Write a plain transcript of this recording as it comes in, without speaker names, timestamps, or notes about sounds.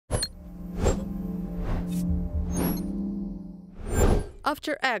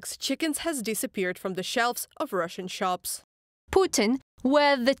After eggs, chickens has disappeared from the shelves of Russian shops. Putin,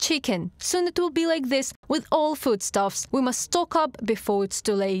 where the chicken? Soon it will be like this with all foodstuffs. We must stock up before it's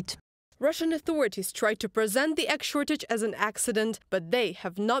too late. Russian authorities tried to present the egg shortage as an accident, but they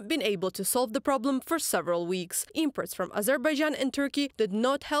have not been able to solve the problem for several weeks. Imports from Azerbaijan and Turkey did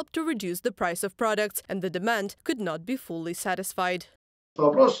not help to reduce the price of products, and the demand could not be fully satisfied.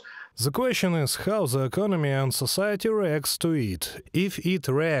 The question is how the economy and society reacts to it. If it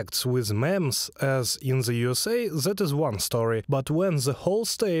reacts with memes, as in the USA, that is one story. But when the whole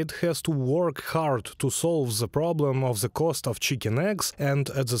state has to work hard to solve the problem of the cost of chicken eggs, and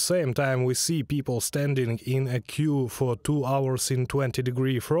at the same time we see people standing in a queue for 2 hours in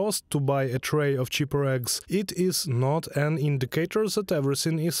 20-degree frost to buy a tray of cheaper eggs, it is not an indicator that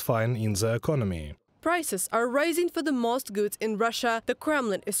everything is fine in the economy. Prices are rising for the most goods in Russia. The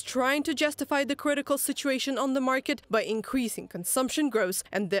Kremlin is trying to justify the critical situation on the market by increasing consumption growth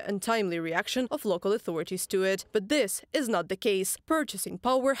and the untimely reaction of local authorities to it. But this is not the case. Purchasing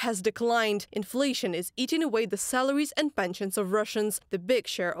power has declined. Inflation is eating away the salaries and pensions of Russians. The big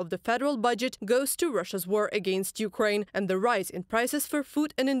share of the federal budget goes to Russia's war against Ukraine, and the rise in prices for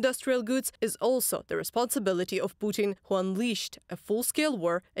food and industrial goods is also the responsibility of Putin, who unleashed a full-scale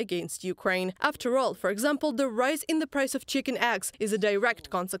war against Ukraine. After all, for example, the rise in the price of chicken eggs is a direct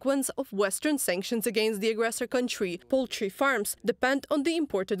consequence of Western sanctions against the aggressor country. Poultry farms depend on the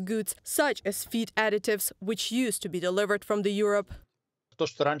imported goods, such as feed additives, which used to be delivered from Europe.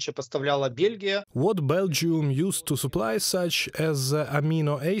 What Belgium used to supply, such as the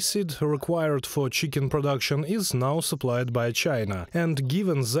amino acid required for chicken production, is now supplied by China. And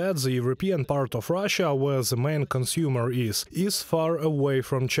given that the European part of Russia, where the main consumer is far away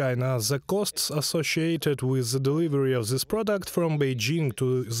from China, the costs associated with the delivery of this product from Beijing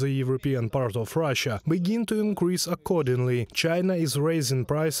to the European part of Russia begin to increase accordingly. China is raising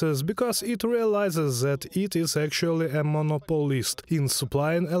prices because it realizes that it is actually a monopolist in supplying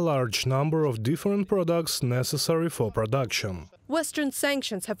a large number of different products necessary for production. Western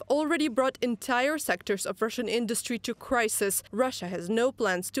sanctions have already brought entire sectors of Russian industry to crisis. Russia has no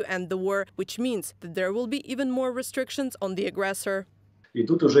plans to end the war, which means that there will be even more restrictions on the aggressor.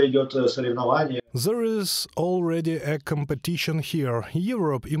 There is already a competition here.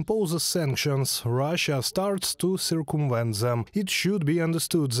 Europe imposes sanctions, Russia starts to circumvent them. It should be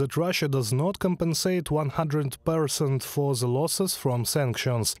understood that Russia does not compensate 100% for the losses from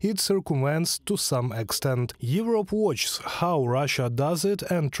sanctions. It circumvents to some extent. Europe watches how Russia does it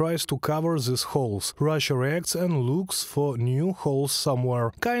and tries to cover these holes. Russia reacts and looks for new holes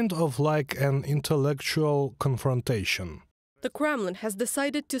somewhere, kind of like an intellectual confrontation. The Kremlin has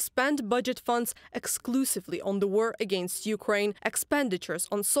decided to spend budget funds exclusively on the war against Ukraine. Expenditures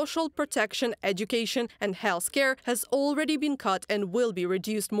on social protection, education and healthcare has already been cut and will be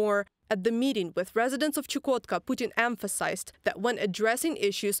reduced more. At the meeting with residents of Chukotka, Putin emphasized that when addressing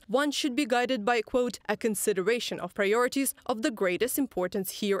issues, one should be guided by, quote, a consideration of priorities of the greatest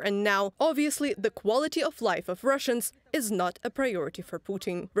importance here and now. Obviously, the quality of life of Russians is not a priority for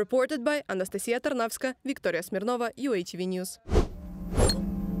Putin. Reported by Anastasia Tarnavska, Victoria Smirnova, UATV News.